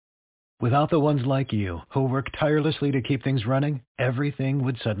Without the ones like you, who work tirelessly to keep things running, everything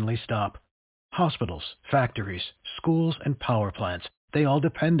would suddenly stop. Hospitals, factories, schools, and power plants, they all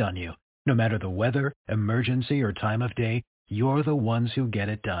depend on you. No matter the weather, emergency, or time of day, you're the ones who get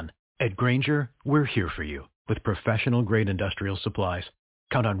it done. At Grainger, we're here for you with professional-grade industrial supplies.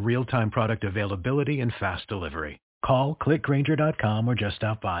 Count on real-time product availability and fast delivery. Call, click Grainger.com, or just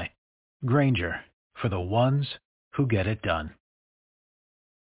stop by. Grainger, for the ones who get it done.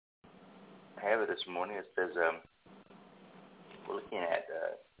 I have it this morning. It says, we're looking at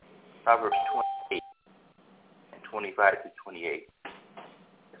Proverbs 28 and 25 to 28.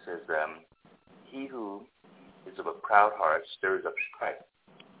 It says, he who is of a proud heart stirs up strife,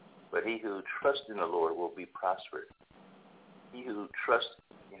 but he who trusts in the Lord will be prospered. He who trusts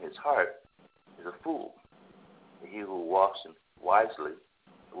in his heart is a fool. He who walks wisely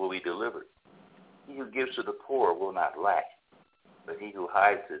will be delivered. He who gives to the poor will not lack, but he who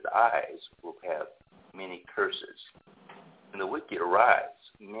hides his eyes will have many curses. When the wicked arise,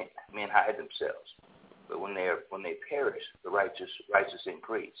 men hide themselves, but when they perish, the righteous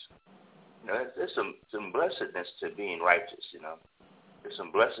increase. There's some blessedness to being righteous. There's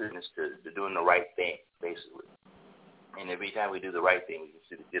some blessedness to doing the right thing, basically. And every time we do the right thing, we can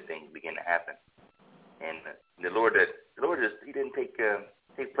see the good things begin to happen. And the Lord he didn't take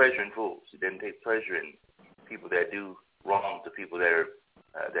pleasure in fools. He didn't take pleasure in people that do wrong to people that are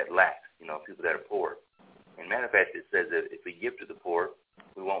that lack. People that are poor. And matter of fact, it says that if we give to the poor,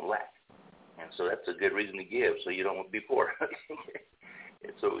 we won't lack. And so that's a good reason to give, so you don't be poor.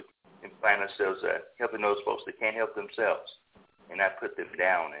 And so we find ourselves helping those folks that can't help themselves, and not put them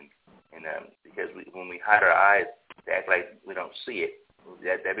down. And because when we hide our eyes to act like we don't see it,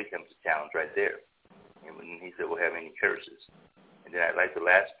 that becomes a challenge right there. And when he said we'll have any curses. And then I like the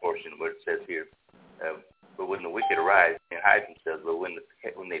last portion where it says here, but when the wicked arise and hide themselves, but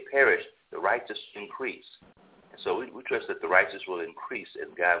when they perish, the righteous increase. And so we trust that the righteous will increase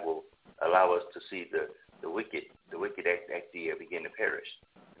as God will allow us to see the wicked actually begin to perish.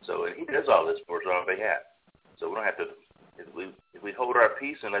 So he does all this for us on our behalf. So we don't have to, if we hold our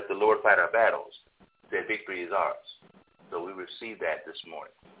peace and let the Lord fight our battles, that victory is ours. So we receive that this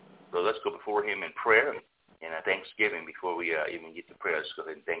morning. So let's go before him in prayer and a thanksgiving before we even get to prayer. Let's go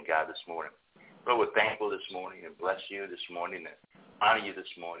ahead and thank God this morning. Lord, we're thankful this morning and bless you this morning and honor you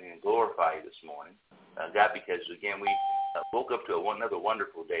this morning and glorify you this morning. God, because, again, we woke up to another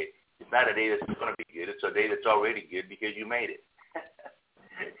wonderful day. It's not a day that's going to be good. It's a day that's already good because you made it.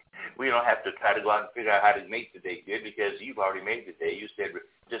 We don't have to try to go out and figure out how to make the day good because you've already made the day. You said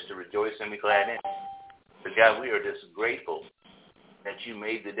just to rejoice and be glad in it. But, God, we are just grateful that you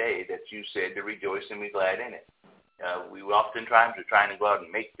made the day that you said to rejoice and be glad in it. We oftentimes are trying to go out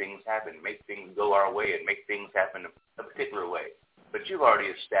and make things happen, make things go our way, and make things happen a particular way. But you've already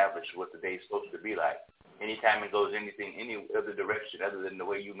established what the day is supposed to be like. Anytime it goes any other direction other than the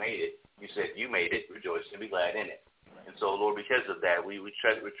way you made it, you said you made it, rejoice and be glad in it. And so, Lord, because of that, we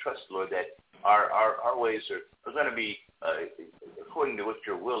trust, Lord, that our ways are going to be according to what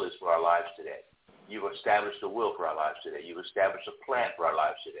your will is for our lives today. You've established a will for our lives today. You've established a plan for our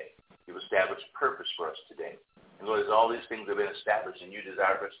lives today. You've established purpose for us today. And Lord, as all these things have been established and you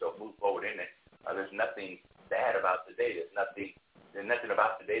desire us to move forward in it, there's nothing bad about today. There's nothing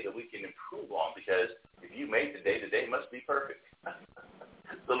about today that we can improve on because if you made the day must be perfect.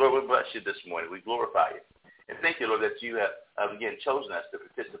 So, Lord, we bless you this morning. We glorify you. And thank you, Lord, that you have, again, chosen us to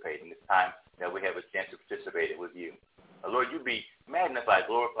participate in this time that we have a chance to participate with you. Lord, you be magnified,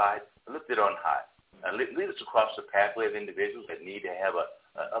 glorified, lifted on high. Lead us across the pathway of individuals that need to have an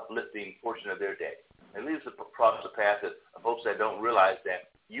uplifting portion of their day. And lead us across the path of folks that don't realize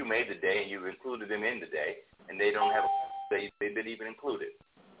that you made the day and you've included them in the day, and they don't have they've been even included.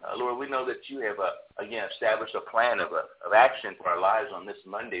 Lord, we know that you have, again, established a plan of action for our lives on this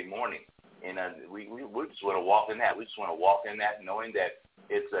Monday morning. And we just want to walk in that. We just want to walk in that knowing that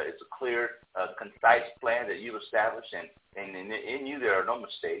it's a clear, concise plan that you've established, and in you there are no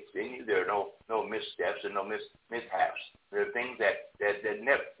mistakes. In you there are no missteps and no mishaps. There are things that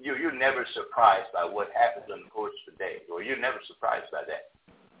never you're never surprised by what happens in the course of the day, or you're never surprised by that.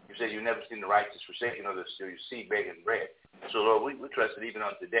 You said you've never seen the righteous forsaken or your seed begging bread. So Lord, we trust that even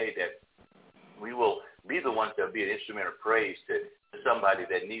on today that we will be the ones that will be an instrument of praise to somebody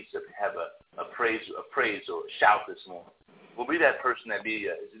that needs to have a praise or a shout this morning. We'll be that person that is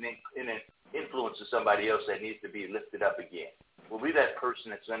an influence to somebody else that needs to be lifted up again. We'll be that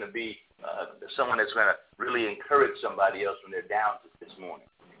person that's going to be someone that's going to really encourage somebody else when they're down this morning.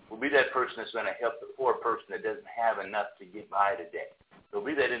 We'll be that person that's going to help the poor person that doesn't have enough to get by today. We'll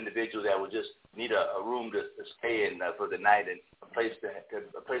be that individual that will just need a room to stay in for the night and a place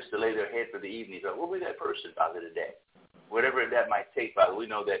to lay their head for the evening. So we'll be that person, Father, today. Whatever that might take, Father, we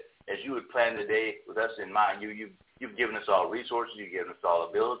know that as you would plan the day with us in mind, you've given us all resources, you've given us all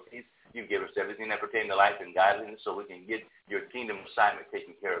abilities, you've given us everything that pertains to life and godliness so we can get your kingdom assignment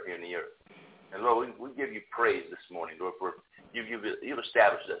taken care of here in the earth. And Lord, we give you praise this morning, Lord, for you've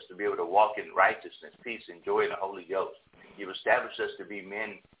established us to be able to walk in righteousness, peace, and joy in the Holy Ghost. You've established us to be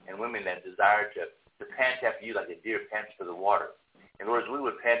men and women that desire to pant after you like a deer pants for the water. And Lord, as we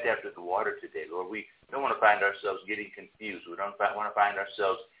would pant after the water today, Lord, we don't want to find ourselves getting confused. We don't want to find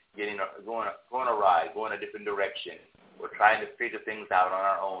ourselves going awry, going a different direction. We're trying to figure things out on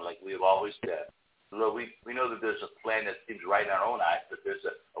our own like we have always done. Lord, we know that there's a plan that seems right in our own eyes, but there's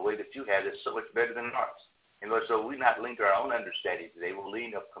a way that you have that's so much better than ours. And Lord, so we not lean to our own understanding today. We'll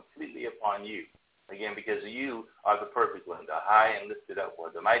lean up completely upon you. Again, because you are the perfect one, the high and lifted up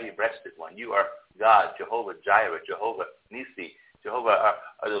one, the mighty breasted one. You are God, Jehovah Jireh, Jehovah Nissi, Jehovah,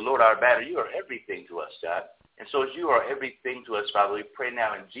 the Lord our banner. You are everything to us, God. And so as you are everything to us, Father, we pray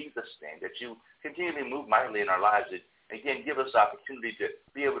now in Jesus' name that you continually move mightily in our lives. And again, give us opportunity to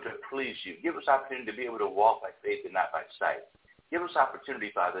be able to please you. Give us opportunity to be able to walk by faith and not by sight. Give us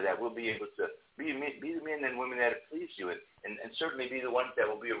opportunity, Father, that we'll be able to be the men and women that please you and certainly be the ones that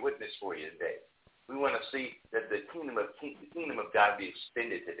will be a witness for you today. We want to see that the kingdom of God be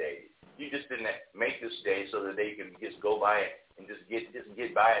extended today. You just didn't make this day so that they can just go by and just get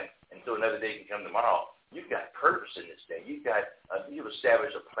by until another day can come tomorrow. You've got purpose in this day. You've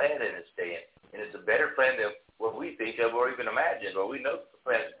established a plan in this day, and it's a better plan than what we think of or even imagine. Or we know the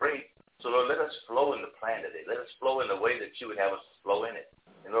plan is great. So Lord, let us flow in the plan today. Let us flow in the way that you would have us flow in it.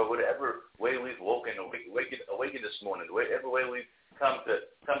 And Lord, whatever way we've awakened this morning, whatever way we've come to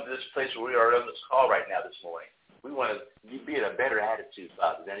this place where we are on this call right now this morning, we want to be in a better attitude,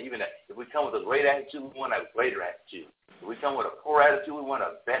 Father. And even if we come with a great attitude, we want a greater attitude. If we come with a poor attitude, we want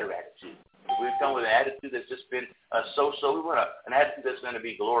a better attitude. If we come with an attitude that's just been so-so, we want an attitude that's going to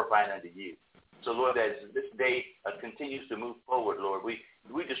be glorifying unto you. So, Lord, as this day continues to move forward, Lord, we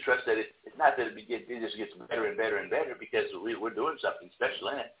just trust that it's not that it just gets better and better and better because we're doing something special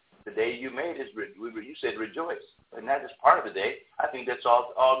in it. The day you made you said rejoice, and that is part of the day. I think that's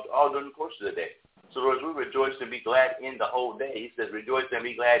all during the course of the day. So, Lord, as we rejoice and be glad in the whole day, he says rejoice and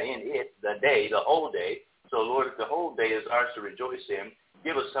be glad in it, the day, the whole day. So, Lord, if the whole day is ours to rejoice in,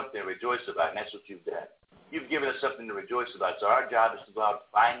 give us something to rejoice about, and that's what you've done. You've given us something to rejoice about. So our job is to go out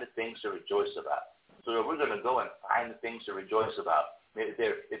and find the things to rejoice about. So we're going to go and find the things to rejoice about. If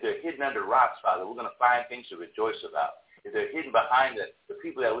they're hidden under rocks, Father, we're going to find things to rejoice about. If they're hidden behind the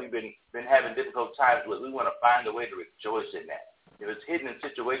people that we've been having difficult times with, we want to find a way to rejoice in that. If it's hidden in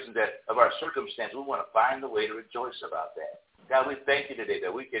situations of our circumstance, we want to find a way to rejoice about that. God, we thank you today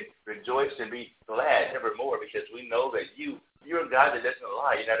that we can rejoice and be glad evermore because we know that you're a God that doesn't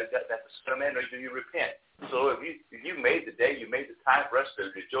lie. You're not a God that's a son of man, nor do you repent. So if you made the day, you made the time for us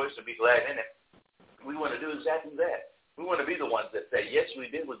to rejoice and be glad in it, we want to do exactly that. We want to be the ones that say, yes, we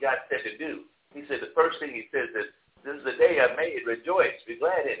did what God said to do. He said the first thing he says is, this is the day I made. Rejoice. Be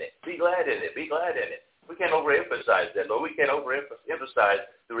glad in it. Be glad in it. Be glad in it. We can't overemphasize that, Lord. We can't overemphasize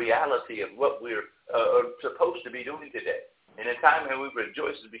the reality of what we're supposed to be doing today. And the time when we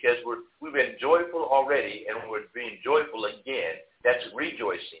rejoice is because we've been joyful already, and we're being joyful again. That's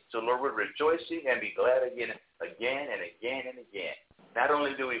rejoicing. So, Lord, we're rejoicing and be glad again and again and again. Not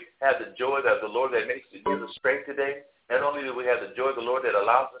only do we have the joy of the Lord that gives us strength today, not only do we have the joy of the Lord that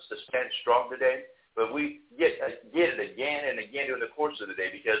allows us to stand strong today, but we get it again and again during the course of the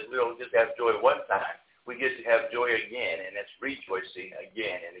day because we don't just have joy one time. We get to have joy again, and that's rejoicing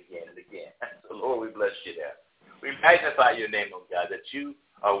again and again and again. So, Lord, we bless you there. We magnify your name, oh God, that you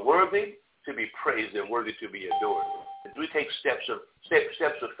are worthy to be praised and worthy to be adored. As we take steps of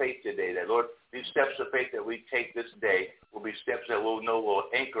faith today, that, Lord, these steps of faith that we take this day will be steps that we'll know will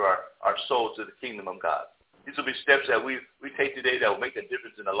anchor our souls to the kingdom of God. These will be steps that we take today that will make a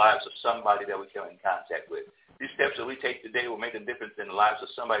difference in the lives of somebody that we come in contact with. These steps that we take today will make a difference in the lives of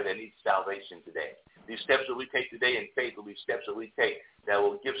somebody that needs salvation today. These steps that we take today in faith will be steps that we take that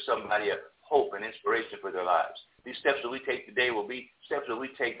will give somebody a hope and inspiration for their lives. These steps that we take today will be steps that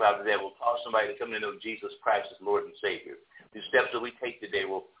we take, Father, that will cause somebody to come to know Jesus Christ as Lord and Savior. These steps that we take today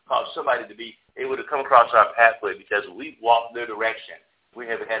will cause somebody to be able to come across our pathway because we've walked their direction. We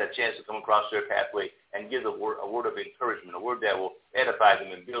have had a chance to come across their pathway and give a word of encouragement, a word that will edify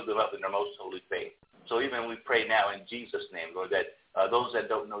them and build them up in their most holy faith. So even we pray now in Jesus' name, Lord, that those that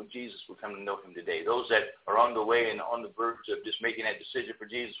don't know Jesus will come to know him today. Those that are on the way and on the verge of just making that decision for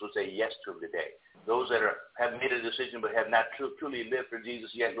Jesus will say yes to him today. Those that have made a decision but have not truly lived for Jesus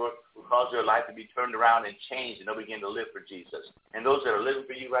yet, Lord, will cause their life to be turned around and changed, and they'll begin to live for Jesus. And those that are living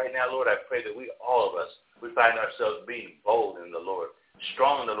for you right now, Lord, I pray that all of us, we find ourselves being bold in the Lord,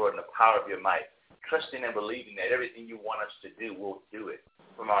 strong in the Lord in the power of your might, trusting and believing that everything you want us to do, we'll do it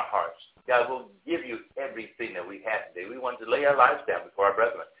from our hearts. God, we'll give you everything that we have today. We want to lay our lives down before our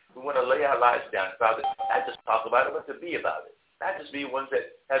brethren. We want to lay our lives down, Father, not just talk about it, but to be about it. Not just be ones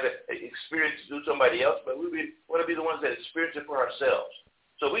that have an experience through somebody else, but we want to be the ones that experience it for ourselves.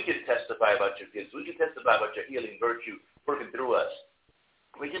 So we can testify about your gifts. We can testify about your healing virtue working through us.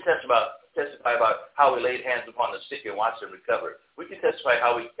 We can testify about how we laid hands upon the sick and watched them recover. We can testify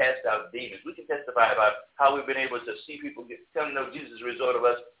how we cast out demons. We can testify about how we've been able to see people come to know Jesus as a result of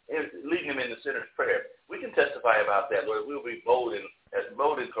us leading them in the sinner's prayer. We can testify about that, Lord. We'll be bold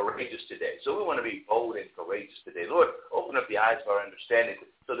and courageous today. So we want to be bold and courageous today. Lord, open up the eyes of our understanding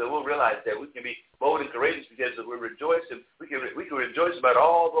so that we'll realize that we can be bold and courageous because we're rejoicing. We can rejoice about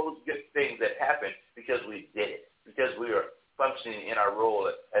all those good things that happened because we did it, because we are functioning in our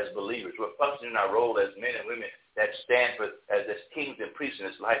role as believers. We're functioning in our role as men and women that stand as kings and priests in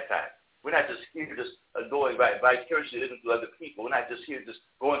this lifetime. We're not just here going vicariously living through other people. We're not just here just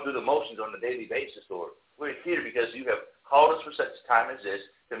going through the motions on a daily basis, Lord. We're here because you have called us for such a time as this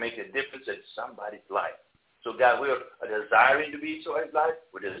to make a difference in somebody's life. So, God, we're desiring to be somebody's life.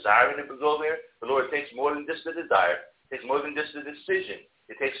 We're desiring to go there. But, Lord, it takes more than just a desire. It takes more than just a decision.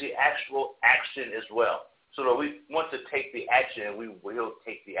 It takes the actual action as well. So, Lord, we want to take the action, and we will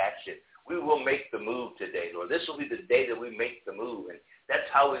take the action. We will make the move today, Lord. This will be the day that we make the move. And that's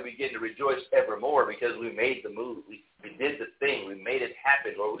how we begin to rejoice evermore, because we made the move. We did the thing. We made it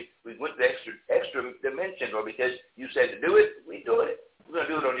happen, Lord. We went the extra dimension, Lord, because you said to do it, we do it. We're going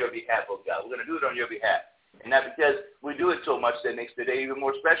to do it on your behalf, oh God. We're going to do it on your behalf. And not because we do it so much that makes the day even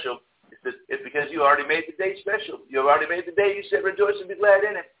more special. It's because you already made the day special. You already made the day. You said rejoice and be glad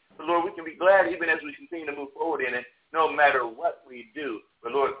in it. But, Lord, we can be glad even as we continue to move forward in it, no matter what we do.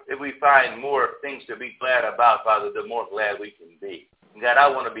 But, Lord, if we find more things to be glad about, Father, the more glad we can be. God,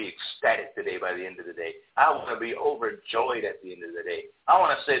 I want to be ecstatic today by the end of the day. I want to be overjoyed at the end of the day. I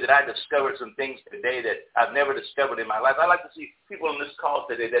want to say that I discovered some things today that I've never discovered in my life. I like to see people on this call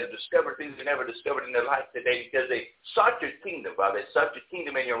today that have discovered things they never discovered in their life today because they sought your kingdom, Father. They sought your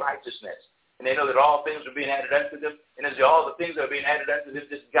kingdom and your righteousness. And they know that all things are being added unto them. And as all the things that are being added unto them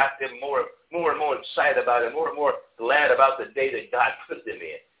just got them more and more excited about it, more and more glad about the day that God put them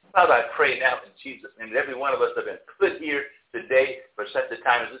in. Father, I pray now in Jesus' name that every one of us have been put here today for such a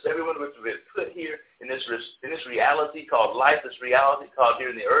time as this. Every one of us have been put here in this reality called life, this reality called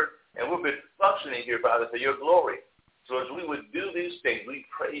here in the earth. And we've been functioning here, Father, for your glory. So as we would do these things, we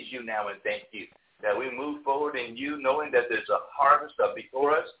praise you now and thank you that we move forward in you knowing that there's a harvest up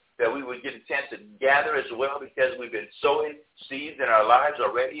before us, that we would get a chance to gather as well because we've been sowing seeds in our lives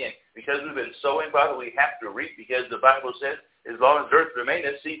already. And because we've been sowing, Father, we have to reap because the Bible says as long as earth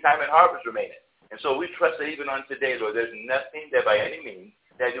remaineth, seed time and harvest remaineth. And so we trust that even on today, Lord, there's nothing that by any means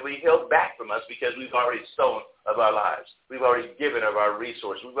that will be held back from us because we've already sown of our lives. We've already given of our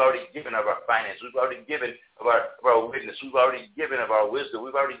resources. We've already given of our finances. We've already given of our witness. We've already given of our wisdom.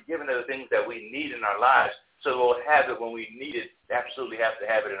 We've already given of the things that we need in our lives. So we'll have it when we need it. Absolutely have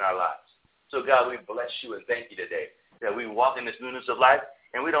to have it in our lives. So, God, we bless you and thank you today that we walk in this newness of life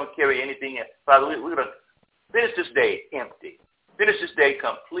and we don't carry anything. Father, we're going to finish this day empty. Finish this day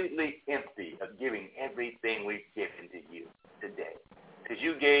completely empty of giving everything we've given to you today. Because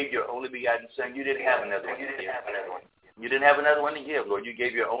you gave your only begotten Son. You didn't have another one to give. You didn't have another one to give, Lord. You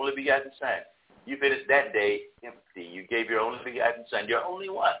gave your only begotten Son. You finished that day empty. You gave your only begotten Son, your only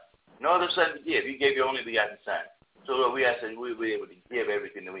one. No other son to give. You gave your only begotten Son. So, Lord, we ask that we'll be able to give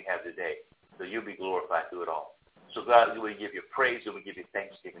everything that we have today so you'll be glorified through it all. So, God, we give you praise and we give you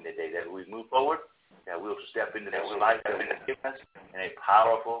thanksgiving today that we move forward, that we'll step into this life that we've given us in a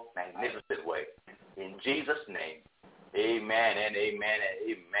powerful, magnificent way. In Jesus' name, amen and amen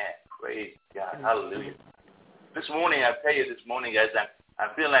and amen. Praise God. Hallelujah. This morning, I tell you this morning, guys,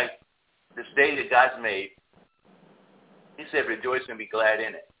 I feel like this day that God's made, he said rejoice and be glad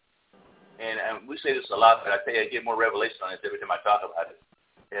in it. And we say this a lot, but I tell you, I get more revelation on this every time I talk about it.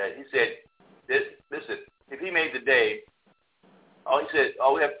 He said, listen, if he made the day, all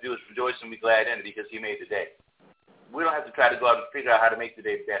we have to do is rejoice and be glad in it because he made the day. We don't have to try to go out and figure out how to make the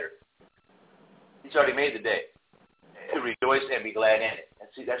day better. He's already made the day. To rejoice and be glad in it. And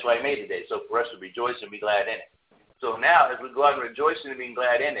see, that's why he made the day, so for us to rejoice and be glad in it. So now, as we go out and rejoice and be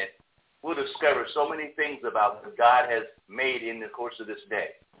glad in it, we'll discover so many things about what God has made in the course of this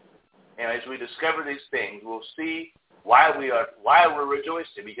day. And as we discover these things, we'll see why we're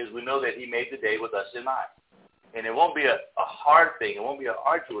rejoicing, because we know that he made the day with us in mind. And it won't be a hard thing. It won't be an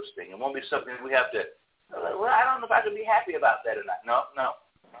arduous thing. It won't be something we have to, well, I don't know if I can be happy about that or not. No.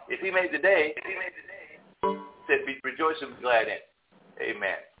 If he made the day, said be rejoice and be glad in it.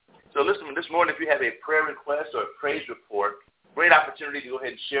 Amen. So listen, this morning, if you have a prayer request or a praise report, great opportunity to go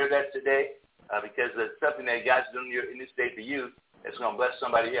ahead and share that today, because it's something that God's doing in this day for you that's going to bless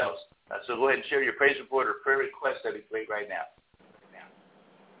somebody else. So go ahead and share your praise report or prayer request. That'd be great right now.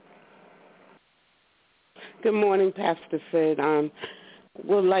 Good morning, Pastor Sid.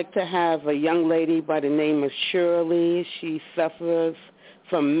 Would like to have a young lady by the name of Shirley. She suffers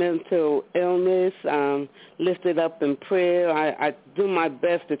from mental illness, lifted up in prayer. I do my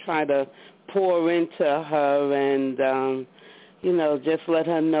best to try to pour into her and, just let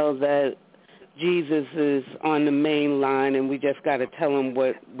her know that Jesus is on the main line and we just got to tell him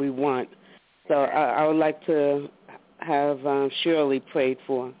what we want. So I would like to have Shirley prayed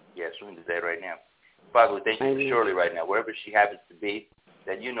for. Yes, we can do that right now. Father, we thank you for Shirley right now, wherever she happens to be,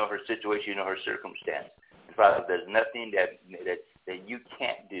 that you know her situation, you know her circumstance. And Father, there's nothing that you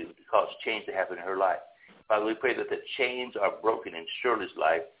can't do to cause change to happen in her life. Father, we pray that the chains are broken in Shirley's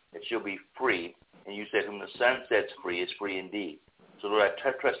life, that she'll be free. And you said, whom the Son sets free is free indeed. So, Lord,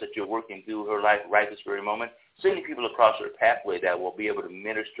 I trust that you're working through her life right this very moment, sending people across her pathway that will be able to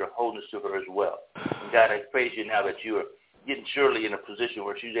minister wholeness to her as well. And God, I praise you now that you are getting Shirley in a position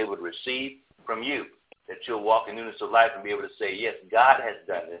where she's able to receive from you, that she'll walk in newness of life and be able to say, yes, God has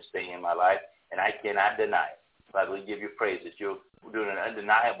done this thing in my life, and I cannot deny it. Father, we give you praise that you're doing an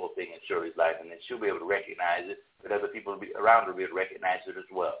undeniable thing in Shirley's life, and that she'll be able to recognize it, but other people around her will be able to recognize it as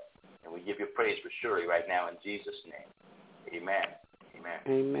well. And we give you praise for Shirley right now in Jesus' name. Amen.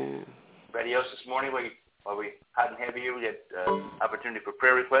 Amen. Anybody else this morning? Are we hot and heavy here? We get opportunity for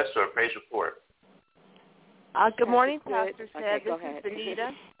prayer requests or a praise report. Good morning, Pastor Sid. Okay, this is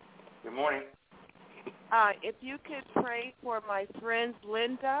Benita. Good morning. If you could pray for my friend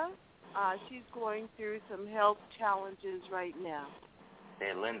Linda, she's going through some health challenges right now.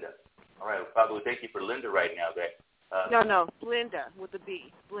 Hey, Linda. All right, well, Father, we thank you for Linda right now. No, Linda with a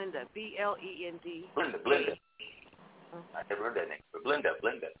B. Linda, B-L-E-N-D. Linda. I never heard that name, but Linda.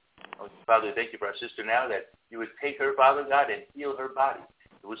 Father, we thank you for our sister now, that you would take her, Father God, and heal her body.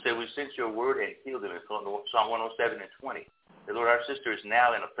 We say we sent your word and healed them in Psalm 107 and 20. The Lord, our sister is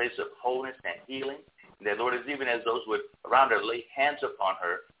now in a place of wholeness and healing. And that, Lord, even as those would around her lay hands upon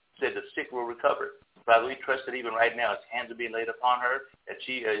her, said the sick will recover. Father, we trust that even right now, as hands are being laid upon her, that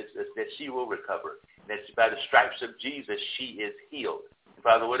she will recover. That by the stripes of Jesus, she is healed. And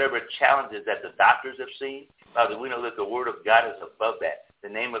Father, whatever challenges that the doctors have seen, Father, we know that the word of God is above that. The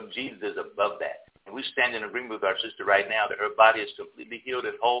name of Jesus is above that. And we stand in agreement with our sister right now that her body is completely healed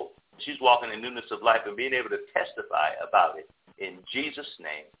and whole. She's walking in newness of life and being able to testify about it. In Jesus'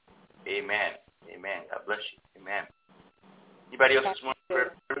 name, amen. Amen. God bless you. Amen. Anybody else this morning?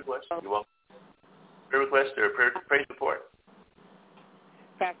 Prayer request? You're welcome. Prayer request or praise report?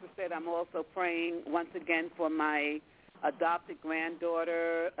 Pastor said I'm also praying once again for my adopted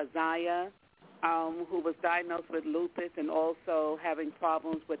granddaughter, Azaya, who was diagnosed with lupus and also having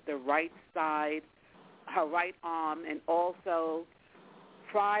problems with the right side, her right arm, and also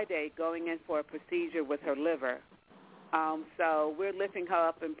Friday going in for a procedure with her liver. So we're lifting her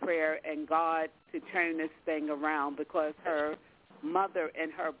up in prayer and God to turn this thing around because her mother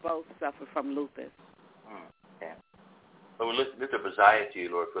and her both suffer from lupus. Yeah. Well, we lift up Azaya to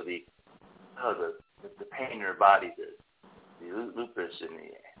you, Lord, for the pain in her body, the lupus and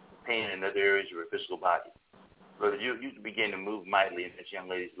the pain in other areas of her physical body. Lord, you begin to move mightily in this young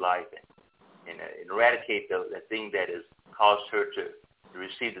lady's life and eradicate the thing that has caused her to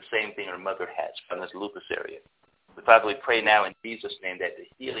receive the same thing her mother has from this lupus area. But Father, we pray now in Jesus' name that the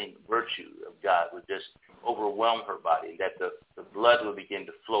healing virtue of God would just overwhelm her body, that the blood will begin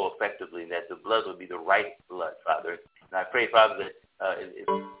to flow effectively, and that the blood will be the right blood, Father. And I pray, Father,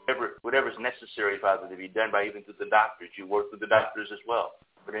 that whatever is necessary, Father, to be done by even through the doctors, you work with the doctors as well.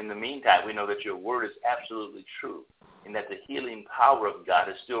 But in the meantime, we know that your word is absolutely true and that the healing power of God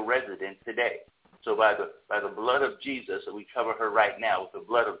is still resident today. So by the blood of Jesus, we cover her right now with the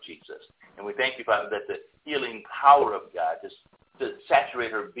blood of Jesus. And we thank you, Father, that the healing power of God just to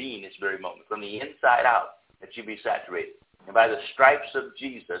saturate her being this very moment, from the inside out, that she be saturated. And by the stripes of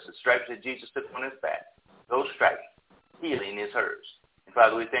Jesus, the stripes that Jesus took on his back, those stripes, healing is hers. And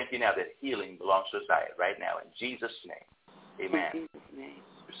Father, we thank you now that healing belongs to Zion right now in Jesus' name. Amen. In Jesus' name.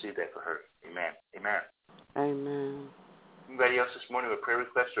 Receive that for her. Amen. Amen. Amen. Anybody else this morning with a prayer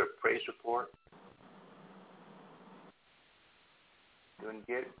request or a praise report? Doing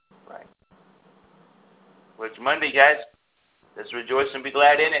good? Right. Well, it's Monday, guys. Let's rejoice and be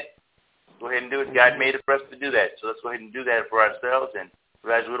glad in it. Go ahead and do it. God made it for us to do that. So let's go ahead and do that for ourselves. And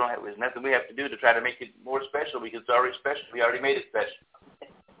realize there's nothing we have to do to try to make it more special because it's already special. We already made it special.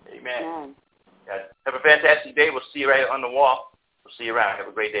 Amen. Guys, have a fantastic day. We'll see you right on the wall. We'll see you around. Have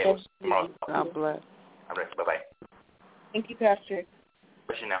a great day. We'll see you tomorrow. God bless. All right. Bye-bye. Thank you, Pastor.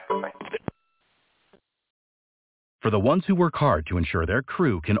 Bless you now. Bye-bye. For the ones who work hard to ensure their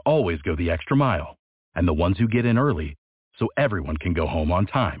crew can always go the extra mile, and the ones who get in early so everyone can go home on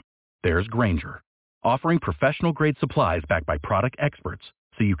time, there's Grainger, offering professional-grade supplies backed by product experts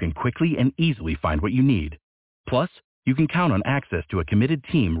so you can quickly and easily find what you need. Plus, you can count on access to a committed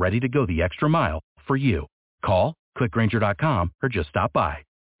team ready to go the extra mile for you. Call, click Grainger.com, or just stop by.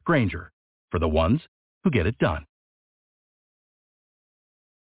 Grainger, for the ones who get it done.